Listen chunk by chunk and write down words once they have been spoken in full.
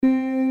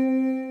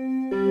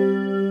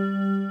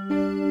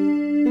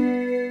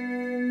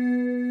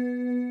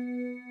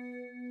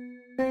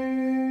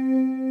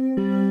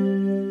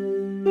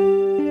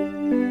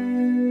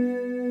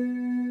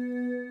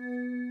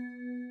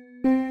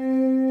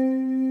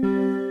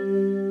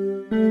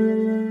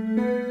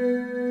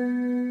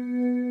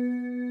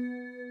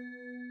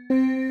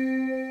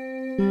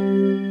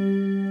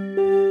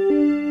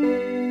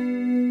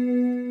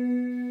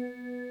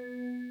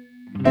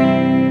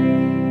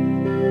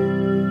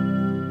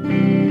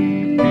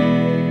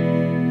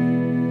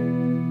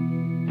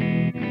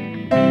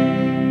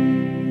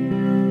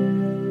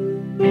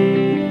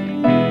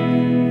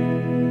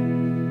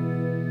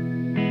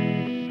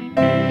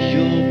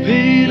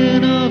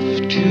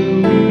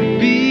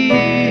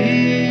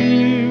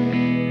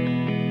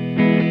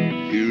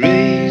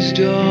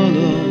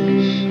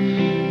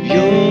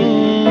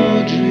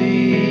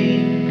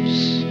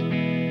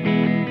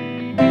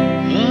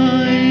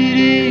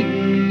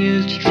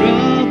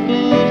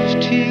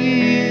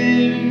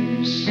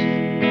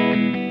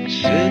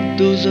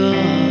those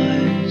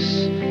eyes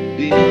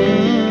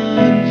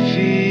beyond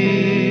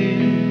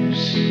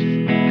fears.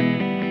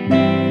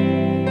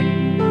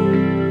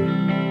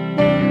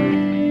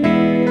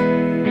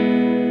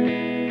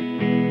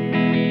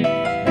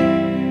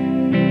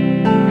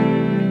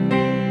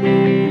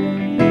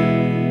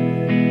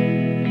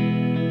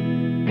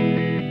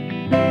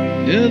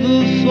 Never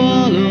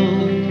follow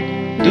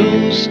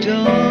those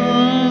stars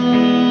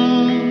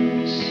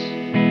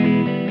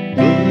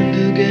burned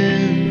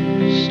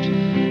against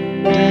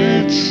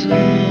that sun.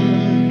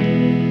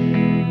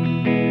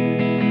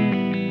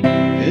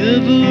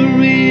 Ever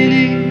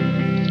really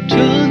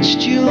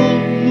touched your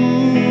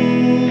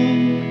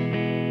moon,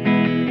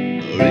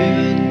 or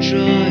even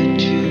tried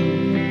to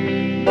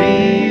be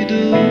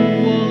the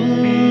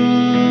one?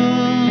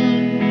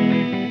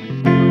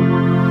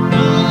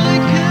 Why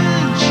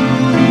can't you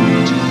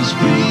just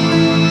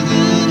breathe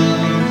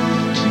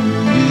enough to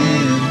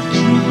live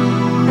through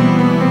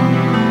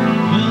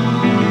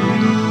all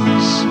the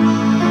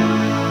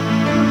smiles?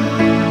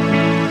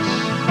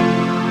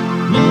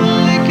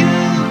 Why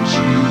can't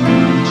you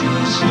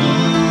just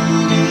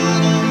hold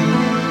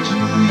enough to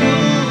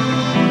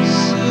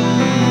yourself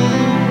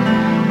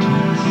to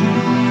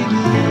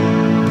freedom's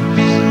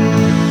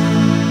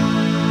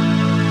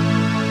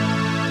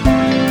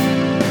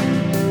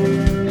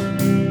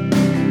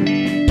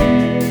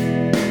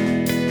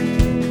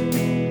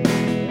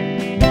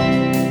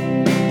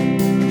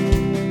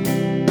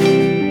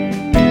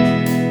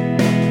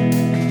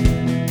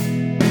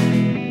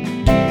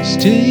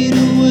stayed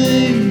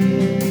away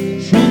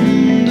from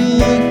the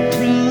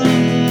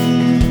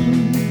crowd,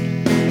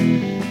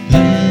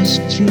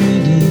 passed through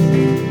the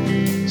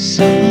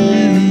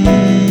silence,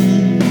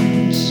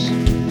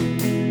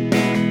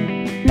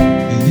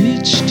 and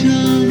each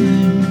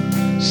time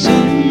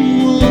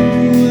someone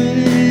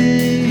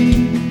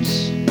waits,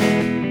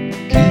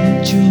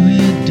 kept your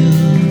head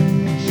down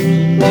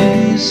from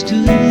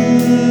distance.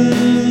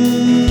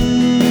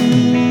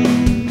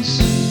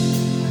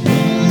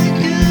 Why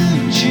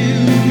can't you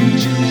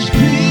just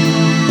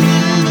breathe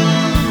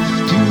enough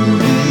to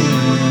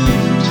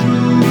live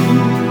through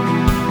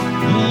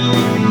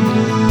all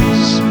the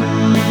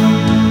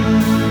smiles?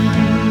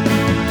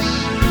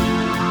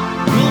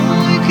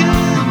 Why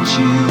can't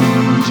you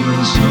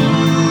just hold